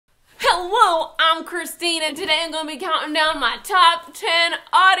Hello, I'm Christine, and today I'm going to be counting down my top 10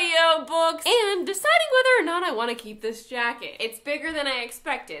 audiobooks and deciding whether or not I want to keep this jacket. It's bigger than I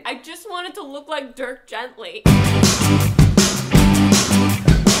expected. I just want it to look like Dirk Gently.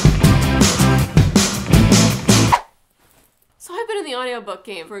 So I've been in the audiobook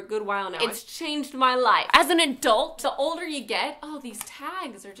game for a good while now. It's changed my life. As an adult, the older you get, oh, these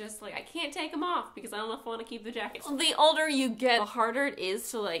tags are just like, I can't take them off because I don't know if I want to keep the jacket. The older you get, the harder it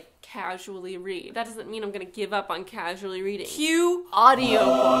is to like casually read. That doesn't mean I'm gonna give up on casually reading. Cue audiobooks.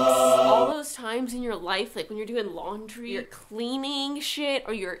 All those times in your life, like when you're doing laundry, you're cleaning shit,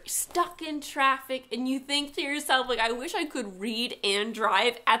 or you're stuck in traffic and you think to yourself, like, I wish I could read and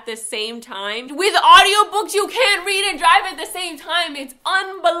drive at the same time. With audiobooks, you can't read and drive at the same time. It's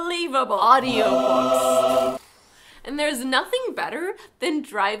unbelievable. Audiobooks. And there's nothing better than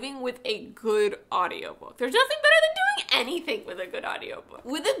driving with a good audiobook. There's nothing better than doing anything with a good audiobook.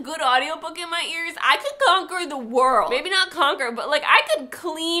 With a good audiobook in my ears, I could conquer the world. Maybe not conquer, but like I could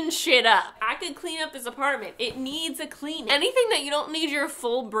clean shit up. I could clean up this apartment. It needs a cleaning. Anything that you don't need your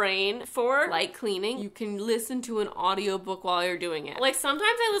full brain for, like cleaning, you can listen to an audiobook while you're doing it. Like sometimes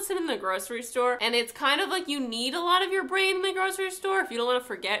I listen in the grocery store and it's kind of like you need a lot of your brain in the grocery store if you don't want to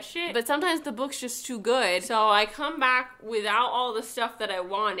forget shit. But sometimes the book's just too good. So I come back without all the stuff that I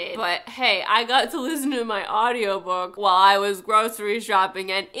wanted, but hey, I got to listen to my audiobook while I was grocery shopping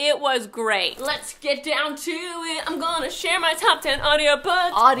and it was great. Let's get down to it. I'm gonna share my top 10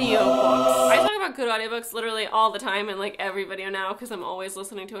 audiobooks. I talk about good audiobooks literally all the time in like every video now because I'm always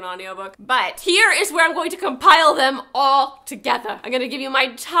listening to an audiobook, but here is where I'm going to compile them all together. I'm gonna give you my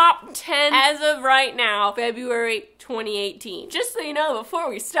top 10 as of right now, February 2018. Just so you know, before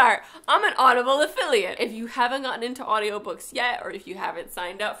we start, I'm an Audible affiliate. If you haven't gotten into audiobooks yet, or if you haven't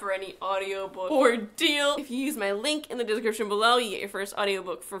signed up for any audiobook ordeal, if you use my link in the description below, you get your first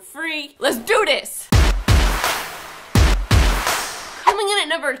audiobook for free. Let's do this! Coming in at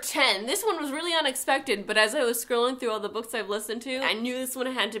number 10, this one was really unexpected, but as I was scrolling through all the books I've listened to, I knew this one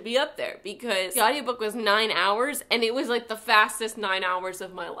had to be up there because the audiobook was 9 hours and it was like the fastest 9 hours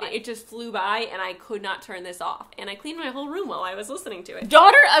of my life. It just flew by and I could not turn this off. And I cleaned my whole room while I was listening to it.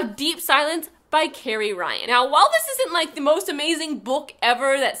 Daughter of Deep Silence by Carrie Ryan. Now, while this isn't like the most amazing book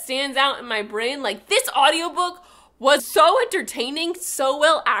ever that stands out in my brain, like this audiobook was so entertaining, so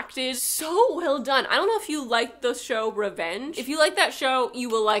well acted, so well done. I don't know if you like the show Revenge. If you like that show, you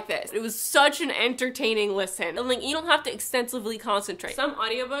will like this. It was such an entertaining listen. And like, you don't have to extensively concentrate. Some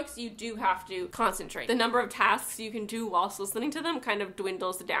audiobooks, you do have to concentrate. The number of tasks you can do whilst listening to them kind of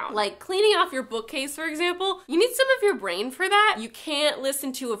dwindles down. Like cleaning off your bookcase, for example, you need some of your brain for that. You can't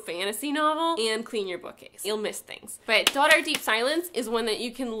listen to a fantasy novel and clean your bookcase. You'll miss things. But Daughter of Deep Silence is one that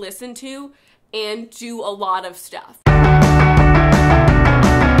you can listen to and do a lot of stuff.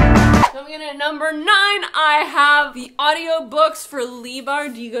 Coming in at number 9, I have the audiobooks for Leigh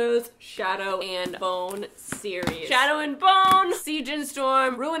Bardugo's Shadow and Bone series. Shadow and Bone, Siege and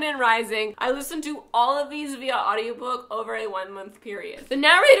Storm, Ruin and Rising. I listened to all of these via audiobook over a 1-month period. The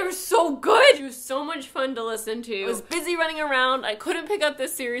narrator is so good. She was so much fun to listen to. I was busy running around. I couldn't pick up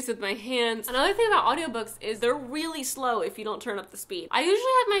this series with my hands. Another thing about audiobooks is they're really slow if you don't turn up the speed. I usually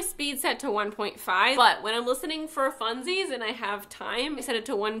have my speed set to 1.5, but when I'm listening for funsies and I have time, I set it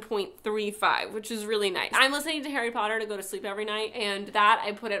to 1.35, which is really nice. I'm listening to Harry Potter to go to sleep every night, and that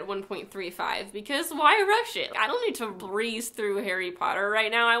I put at 1.35 because why rush it? I don't need to breeze through Harry Potter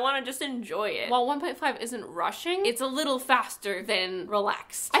right now. I want to just enjoy it. While 1.5 isn't rushing, it's a little faster than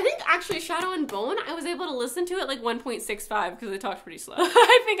relaxed. I think actually Shadow and Bone, I was able to listen to it like 1.65 because I talked pretty slow.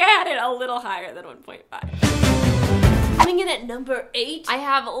 I think I had it a little higher than 1.5. Coming in at number 8, I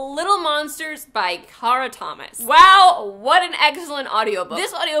have Little Monsters by Kara Thomas. Wow, what an excellent audiobook.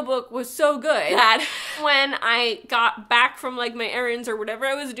 This audiobook was so good that when I got back from like my errands or whatever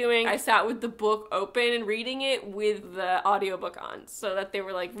I was doing, I sat with the book open and reading it with the audiobook on so that they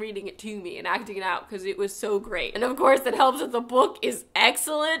were like reading it to me and acting it out because it was so great. And of course it helps that the book is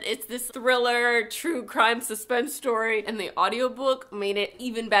excellent. It's this thriller, true crime suspense story, and the audiobook made it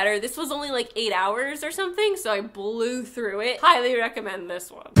even better. This was only like 8 hours or something, so I blew through it. Highly recommend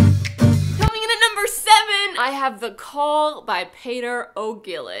this one. Coming in at number 7, I have The Call by Peter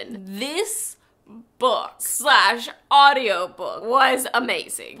O'Gillen. This book slash audiobook was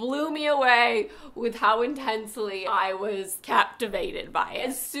amazing. Blew me away with how intensely I was captivated by it.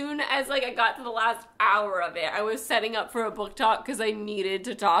 As soon as like I got to the last hour of it, I was setting up for a book talk because I needed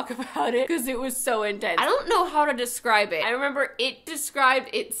to talk about it because it was so intense. I don't know how to describe it. I remember it described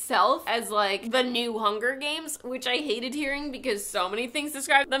itself as like the new Hunger Games, which I hated hearing because so many things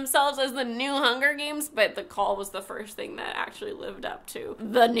describe themselves as the new Hunger Games, but The Call was the first thing that actually lived up to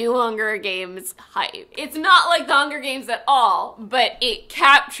the new Hunger Games hype. It's not like the Hunger Games at all, but it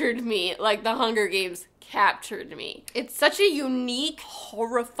captured me like the Hunger Games captured me. It's such a unique,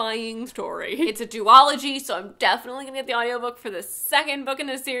 horrifying story. It's a duology, so I'm definitely gonna get the audiobook for the second book in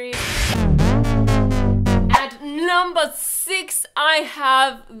the series. At number 6, I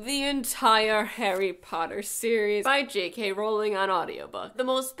have the entire Harry Potter series by J.K. Rowling on audiobook. The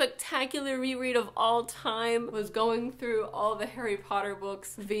most spectacular reread of all time was going through all the Harry Potter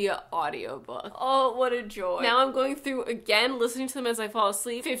books via audiobook. Oh, what a joy. Now I'm going through again, listening to them as I fall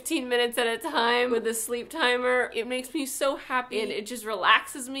asleep, 15 minutes at a time with a sleep timer. It makes me so happy and it just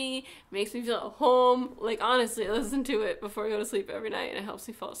relaxes me, makes me feel at home. Like honestly, I listen to it before I go to sleep every night and it helps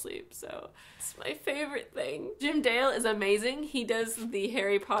me fall asleep, so it's my favorite thing. Jim Dale is amazing. He does the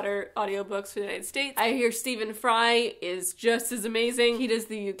Harry Potter audiobooks for the United States. I hear Stephen Fry is just as amazing. He does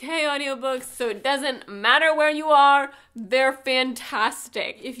the UK audiobooks, so it doesn't matter where you are, they're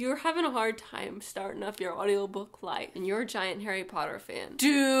fantastic. If you're having a hard time starting up your audiobook life and you're a giant Harry Potter fan,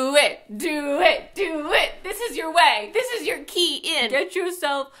 do it, do it, do it. This is your way. This is your key in. Get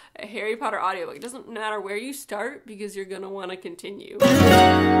yourself a Harry Potter audiobook. It doesn't matter where you start because you're gonna want to continue.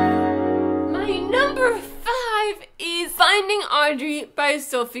 My number 5 is Finding Audrey by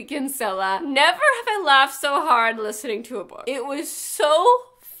Sophie Kinsella. Never have I laughed so hard listening to a book. It was so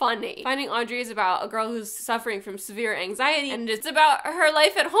funny. Finding Audrey is about a girl who's suffering from severe anxiety, and it's about her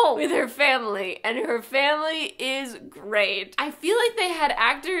life at home with her family, and her family is great. I feel like they had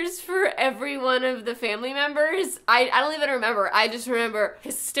actors for every one of the family members. I don't even remember. I just remember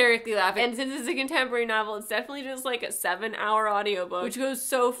hysterically laughing. And since it's a contemporary novel, it's definitely just like a 7-hour audiobook, which goes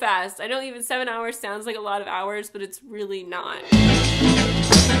so fast. I know even 7 hours sounds like a lot of hours, but it's really not.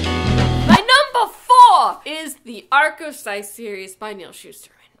 My number 4 is the Arc of Scythe series by Neal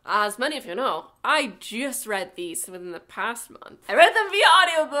Shusterman. As many of you know, I just read these within the past month. I read them via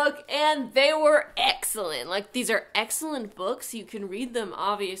audiobook and they were excellent. Like, these are excellent books. You can read them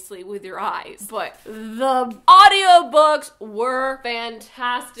obviously with your eyes, but the audiobooks were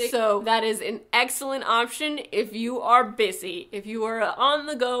fantastic. So that is an excellent option if you are busy. If you are on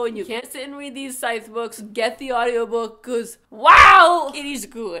the go and you can't sit and read these Scythe books, get the audiobook because wow, it is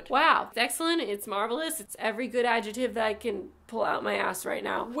good. Wow, it's excellent, it's marvelous, it's every good adjective that I can pull out my ass right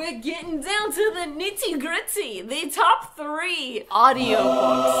now. We're getting down to the nitty gritty, the top 3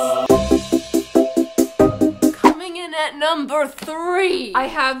 audiobooks. Coming in at number 3, I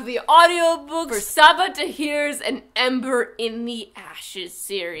have the audiobook for Sabaa, Tahir's and Ember in the Ashes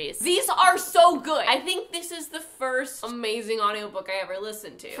series. These are so good. I think this is the first amazing audiobook I ever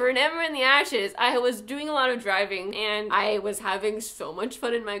listened to. For an Ember in the Ashes, I was doing a lot of driving and I was having so much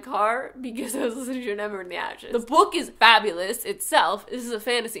fun in my car because I was listening to an Ember in the Ashes. The book is fabulous itself. This is a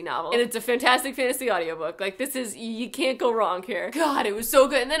fantasy novel and it's a fantastic fantasy audiobook. Like, this is, you can't go wrong here. God, it was so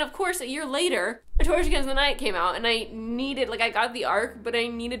good. And then of course a year later, A Torch Against the Night came out and I needed, like, I got the ARC, but I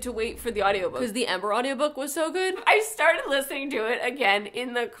needed to wait for the audiobook because the Ember audiobook was so good. I started listening to it again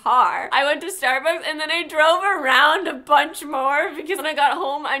in the car. I went to Starbucks and then I drove around a bunch more because when I got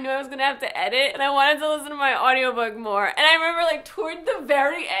home, I knew I was gonna have to edit and I wanted to listen to my audiobook more. And I remember, like, toward the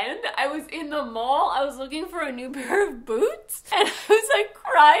very end, I was in the mall, I was looking for a new pair of boots and I was like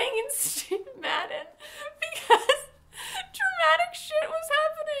crying in Steve Madden because dramatic shit was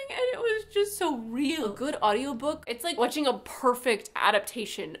happening and it was just so real. A good audiobook, it's like watching a perfect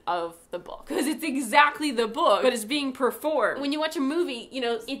adaptation of the book because it's exactly the book, but it's being performed. When you watch a movie, you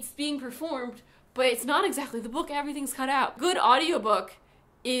know, it's being performed, but it's not exactly the book, everything's cut out. Good audiobook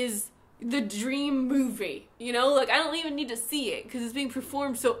is the dream movie, you know? Like, I don't even need to see it because it's being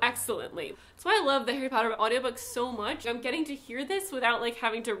performed so excellently. That's why I love the Harry Potter audiobook so much. I'm getting to hear this without, like,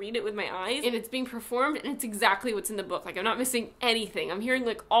 having to read it with my eyes, and it's being performed, and it's exactly what's in the book. Like, I'm not missing anything. I'm hearing,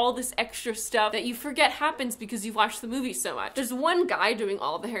 like, all this extra stuff that you forget happens because you've watched the movie so much. There's one guy doing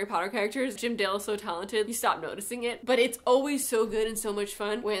all of the Harry Potter characters. Jim Dale is so talented, you stop noticing it, but it's always so good and so much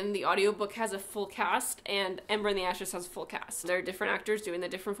fun when the audiobook has a full cast, and Ember in the Ashes has a full cast. There are different actors doing the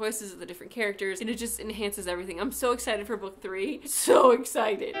different voices of the different characters, and it just enhances everything. I'm so excited for book 3. So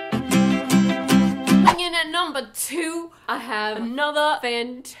excited. In at number 2, I have another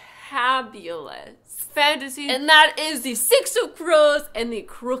fantabulous fantasy, and that is The Six of Crows and the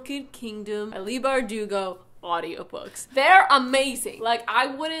Crooked Kingdom by LEIGH BARDUGO audiobooks. They're amazing. Like, I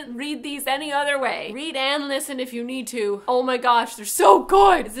wouldn't read these any other way. Read and listen if you need to. Oh my gosh, they're so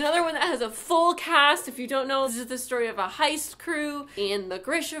good. It's another one that has a full cast. If you don't know, this is the story of a heist crew in the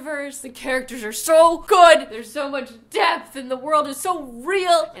Grishaverse. The characters are so good. There's so much depth and the world is so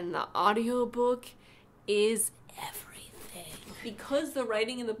real. And the audiobook is everything. Because the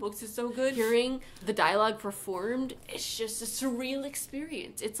writing in the books is so good, hearing the dialogue performed, it's just a surreal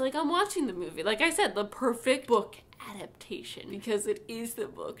experience. It's like I'm watching the movie. Like I said, the perfect book adaptation, because it is the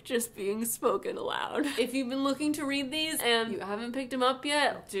book just being spoken aloud. If you've been looking to read these and you haven't picked them up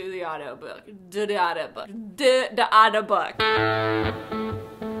yet, do the audiobook. Do the audiobook. Do the audiobook.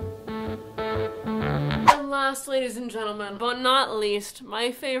 Last, ladies and gentlemen, but not least,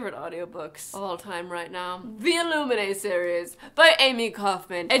 my favorite audiobooks of all time right now, the ILLUMINAE series by AMIE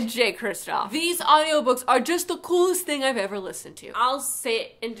KAUFMAN and KRISTOFF. These audiobooks are just the coolest thing I've ever listened to. I'll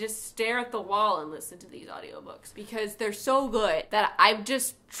sit and just stare at the wall and listen to these audiobooks because they're so good that I've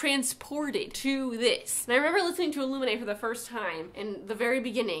just transported to this. And I remember listening to ILLUMINAE for the first time in the very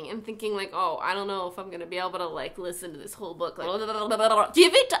beginning and thinking like, oh, I don't know if I'm gonna be able to like listen to this whole book. Like,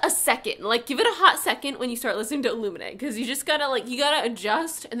 give it a second. Like, give it a hot second when you start listening to ILLUMINAE, because you just gotta like, you gotta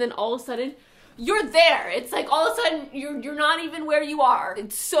adjust, and then all of a sudden you're there. It's like all of a sudden you're not even where you are.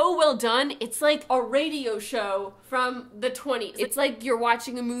 It's so well done. It's like a radio show from the 20s. It's like you're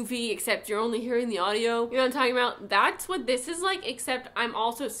watching a movie except you're only hearing the audio. You know what I'm talking about? That's what this is like, except I'm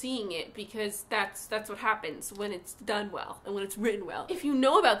also seeing it, because that's what happens when it's done well and when it's written well. If you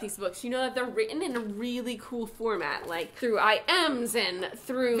know about these books, you know that they're written in a really cool format, like through IMs and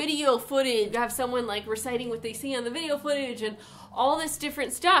through video footage. You have someone like reciting what they see on the video footage and all this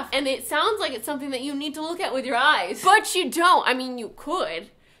different stuff, and it sounds like it's something that you need to look at with your eyes, but you don't. I mean, you could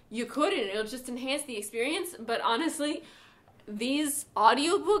and it'll just enhance the experience, but honestly, these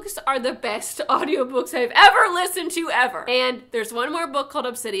audiobooks are the best audiobooks I've ever listened to ever. And there's one more book called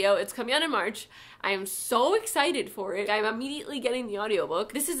Obsidio. It's coming out in March. I am so excited for it. I'm immediately getting the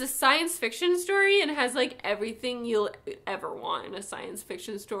audiobook. This is a science fiction story and has like everything you'll ever want in a science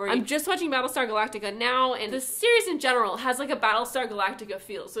fiction story. I'm just watching Battlestar Galactica now, and the series in general has like a Battlestar Galactica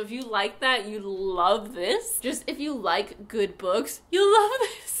feel. So if you like that, you love this. Just if you like good books, you'll love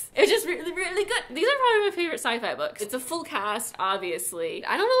this. It's just really, really good. These are probably my favorite sci-fi books. It's a full cast, obviously.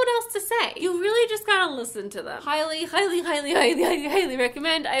 I don't know what else to say. You really just gotta listen to them. Highly, highly, highly, highly, highly, highly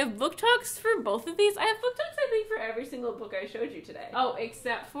recommend. I have book talks for both of these. I have book talks, I think, for every single book I showed you today. Oh,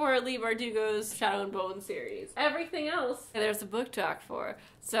 except for LEIGH BARDUGO's Shadow and Bone series. Everything else, there's a book talk for.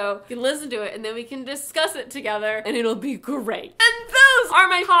 So you can listen to it and then we can discuss it together and it'll be great. And those are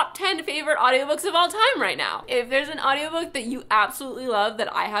my top 10 favorite audiobooks of all time right now. If there's an audiobook that you absolutely love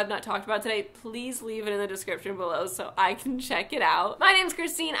that I have not talked about today, please leave it in the description below so I can check it out. My name's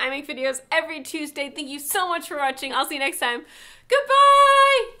Christine. I make videos every Tuesday. Thank you so much for watching. I'll see you next time.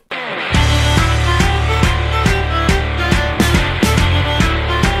 Goodbye!